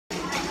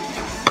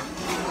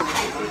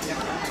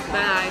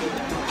Bye.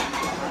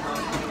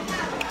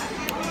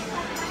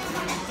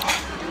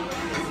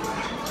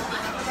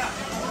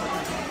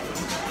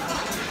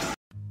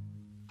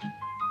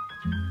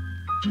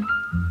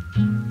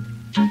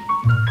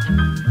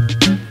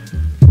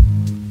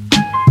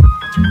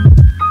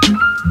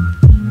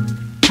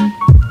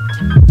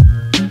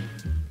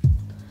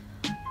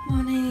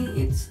 Morning,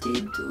 it's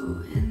day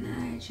 2 and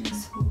I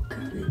just woke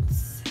up.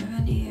 It's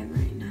 7 AM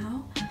right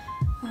now.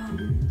 I'm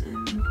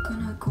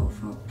gonna go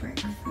for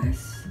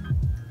breakfast.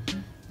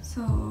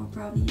 So I'll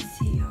probably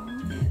see y'all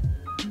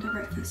at the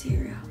breakfast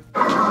area.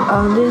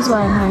 This is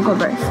what I'm having for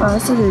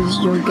breakfast. This is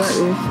yogurt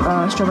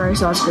with strawberry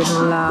sauce,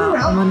 granola,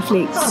 almond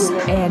flakes,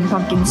 and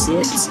pumpkin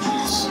seeds.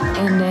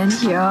 And then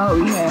here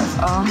we have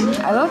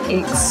I love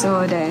eggs,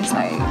 so there's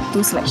like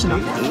 2 selection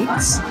of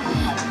eggs,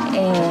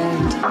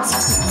 and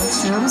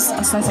mushrooms,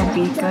 a slice of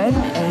bacon,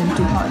 and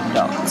 2 hot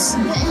dogs.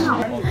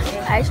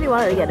 I actually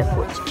wanted to get the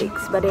poached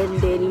eggs, but then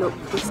they look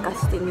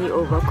disgustingly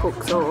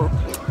overcooked, so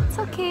it's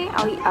okay.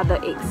 I'll eat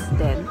other eggs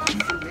then.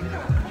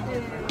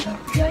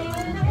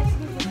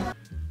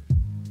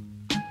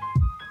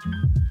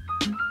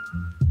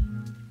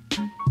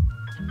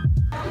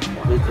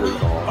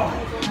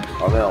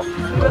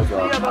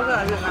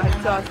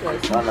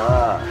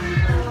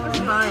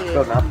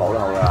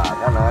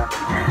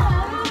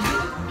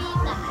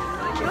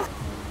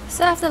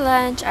 So after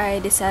lunch, I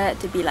decided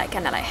to be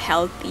kind of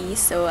healthy,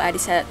 so I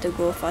decided to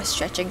go for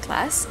stretching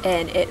class,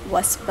 and it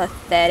was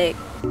pathetic.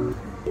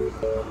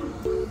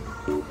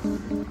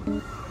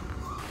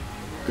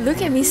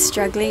 Look at me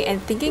struggling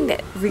and thinking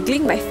that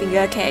wriggling my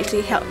finger can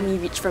actually help me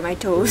reach for my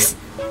toes.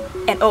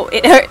 And oh,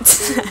 it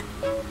hurts!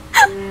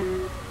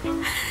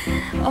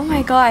 Oh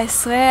my god, I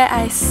swear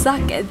I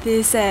suck at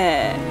this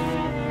I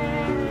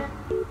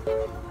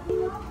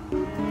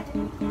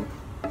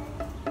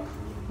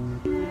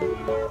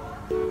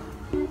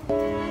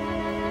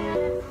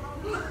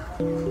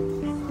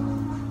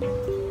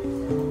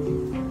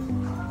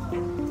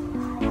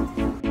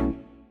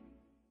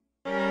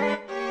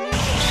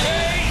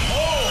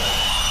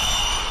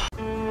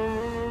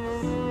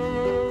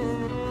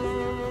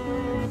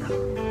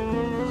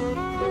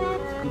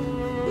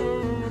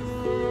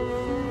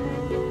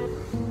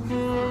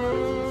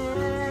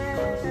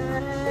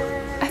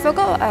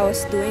forgot what I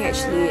was doing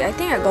actually. I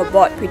think I got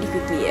bored pretty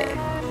quickly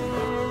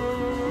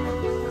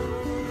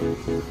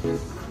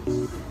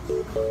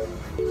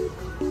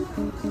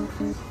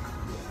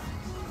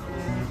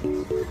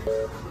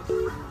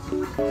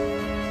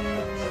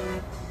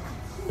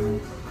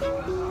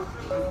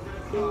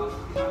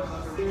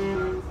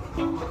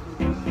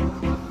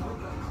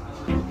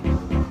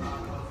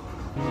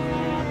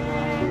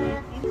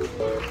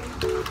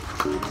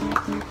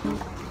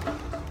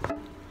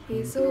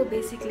Okay, so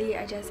basically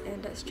I just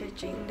ended the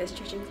stretching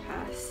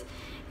class,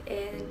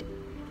 and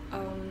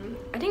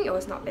I think it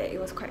was not bad, it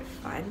was quite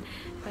fun.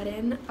 But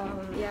then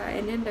yeah,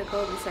 and then the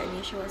girl beside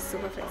me, she was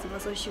super flexible,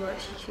 so she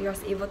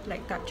was able to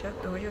touch her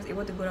toe. She was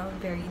able to go down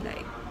very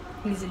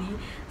easily,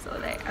 so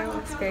I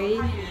was very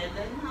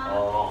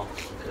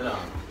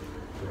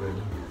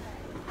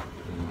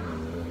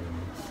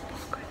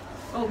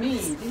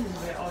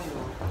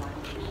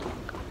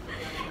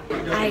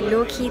I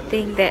low-key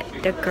think that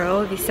the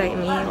girl beside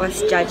me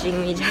was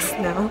judging me just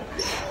now.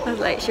 I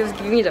was she was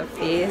giving me the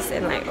face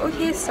and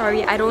okay,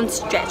 sorry, I don't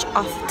stretch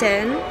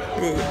often.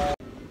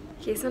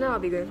 Okay, so now I'll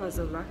be going for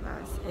Zumba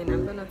class, and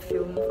I'm gonna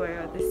film for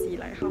you to see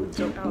how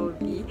joke I will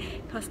be,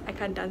 because I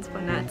can't dance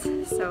for nuts.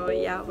 So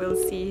yeah, we'll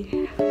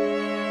see.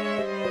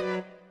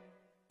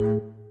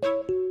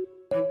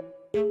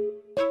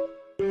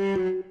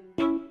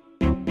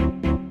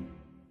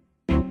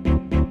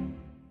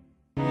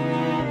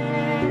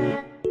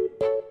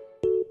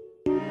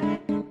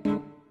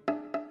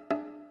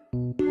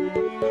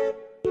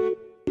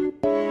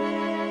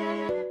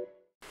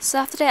 So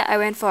after that, I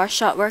went for a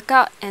short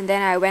workout, and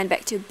then I went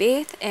back to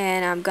bathe,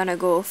 and I'm gonna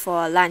go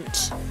for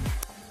lunch.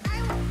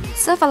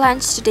 So for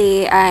lunch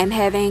today, I'm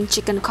having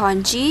chicken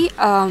congee,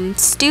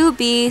 stewed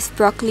beef,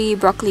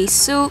 broccoli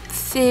soup,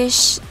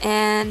 fish,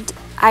 and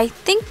I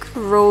think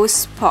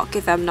roast pork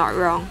if I'm not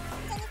wrong.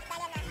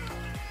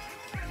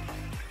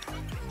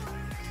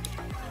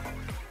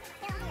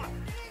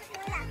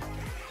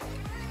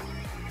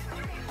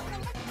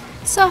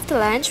 So after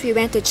lunch, we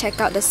went to check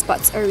out the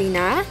sports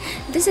arena.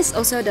 This is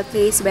also the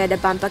place where the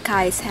bumper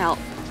car is held.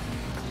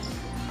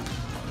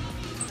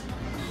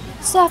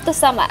 So after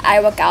some eye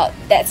workout,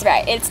 that's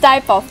right, it's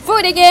time for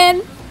food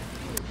again!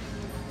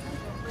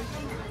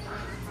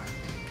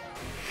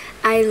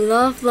 I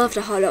love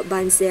the hot dog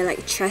buns there,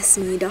 trust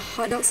me, the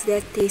hot dogs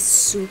there taste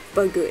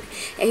super good.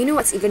 And you know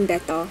what's even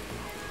better?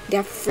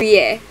 They're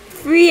free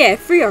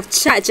free of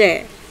charge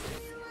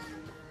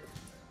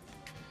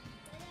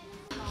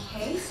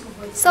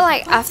So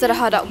after the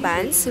hot dog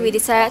buns, we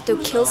decided to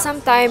kill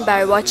some time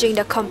by watching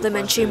the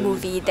complimentary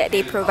movie that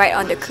they provide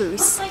on the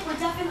cruise.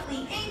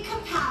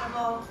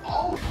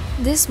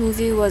 This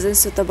movie wasn't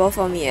suitable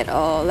for me at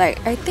all. I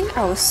think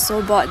I was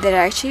so bored that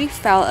I actually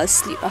fell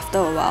asleep after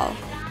a while.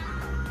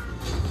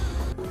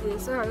 Okay,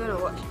 so So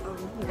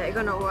we're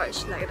gonna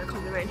watch like the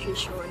complimentary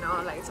show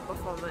now, like it's a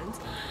performance.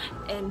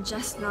 And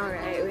just now,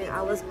 right, when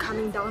I was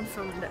coming down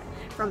from the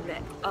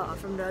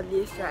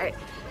lift, right,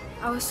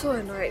 I was so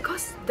annoyed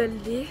because the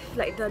lift,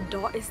 like the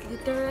door is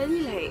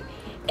literally like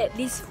at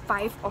least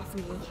 5 of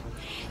me.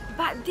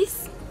 But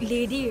this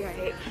lady,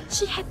 right,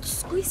 she had to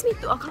squeeze me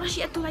to a corner.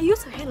 She had to like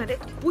use her hand like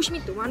that to push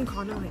me to one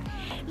corner.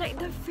 Like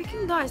the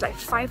freaking door is like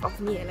 5 of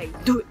me, and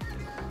like, dude,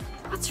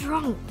 what's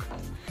wrong?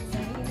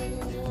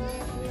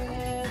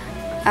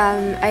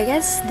 I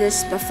guess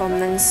this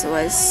performance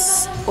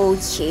was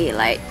okay.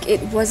 Like,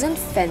 it wasn't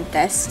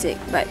fantastic,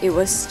 but it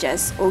was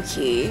just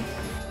okay.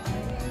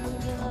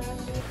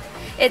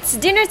 It's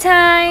dinner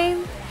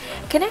time!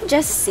 Can I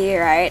just say,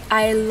 right,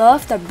 I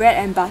love the bread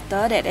and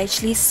butter that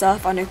actually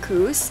serve on a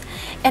cruise,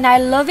 and I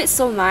love it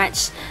so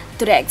much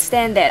to the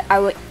extent that I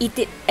will eat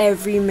it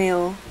every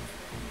meal.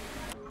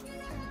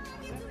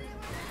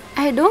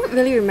 I don't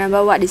really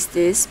remember what is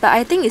this, but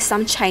I think it's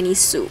some Chinese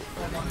soup.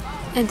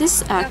 And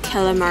these are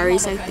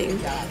calamaris, I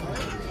think.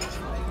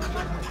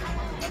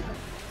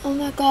 Oh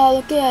my god,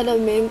 looking at the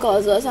main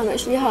courses, I'm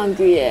actually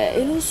hungry.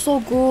 It looks so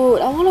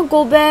good. I want to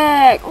go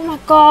back. Oh my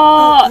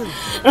god.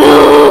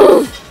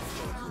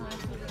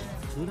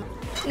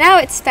 Now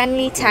it's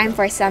finally time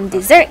for some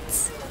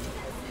desserts.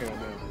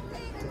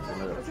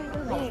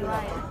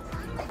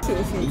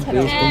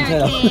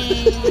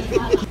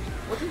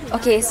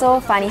 Okay, so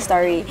funny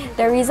story.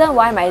 The reason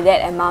why my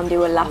dad and mom, they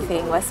were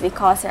laughing was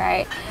because,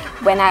 right,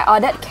 when I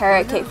ordered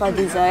carrot cake for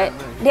dessert,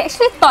 they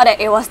actually thought that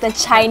it was the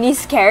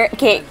Chinese carrot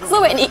cake. So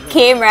when it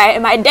came,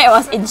 right, my dad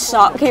was in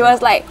shock. He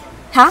was like,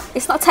 huh?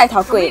 It's not Cai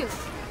Tao Kueh.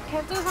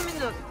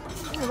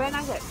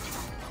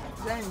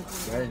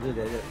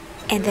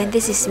 And then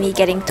this is me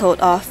getting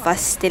told off for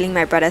stealing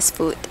my brother's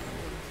food.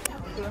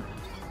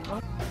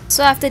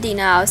 So after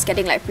dinner, I was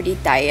getting like pretty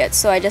tired,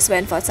 so I just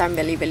went for some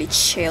really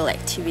chill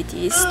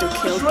activities to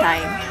kill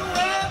time.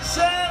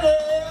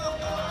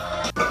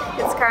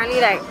 It's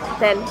currently like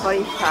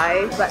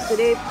 10:45, but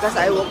today because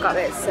I woke up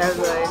at 7,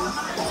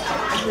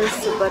 I'm just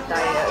super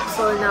tired.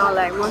 So now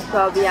like most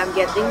probably I'm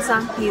getting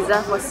some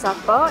pizza for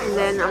supper, and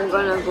then I'm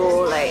gonna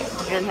go like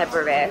and have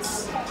a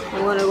rest.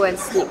 I'm gonna go and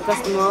sleep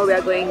because tomorrow we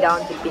are going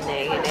down to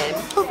Penang, and then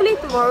hopefully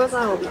tomorrow's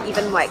one will be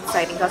even more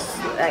exciting because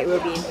like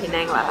we'll be in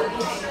Penang lah.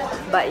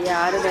 But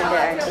yeah, other than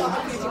that, I think.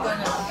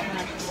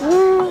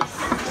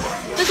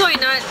 That's why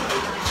not.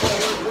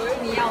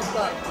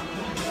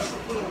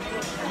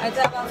 你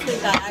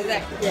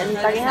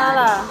打给他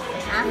了，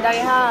你打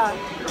给他了。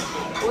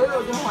我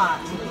有电话。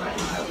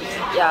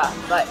Yeah,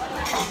 but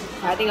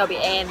I think it'll be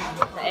the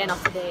end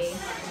of the day.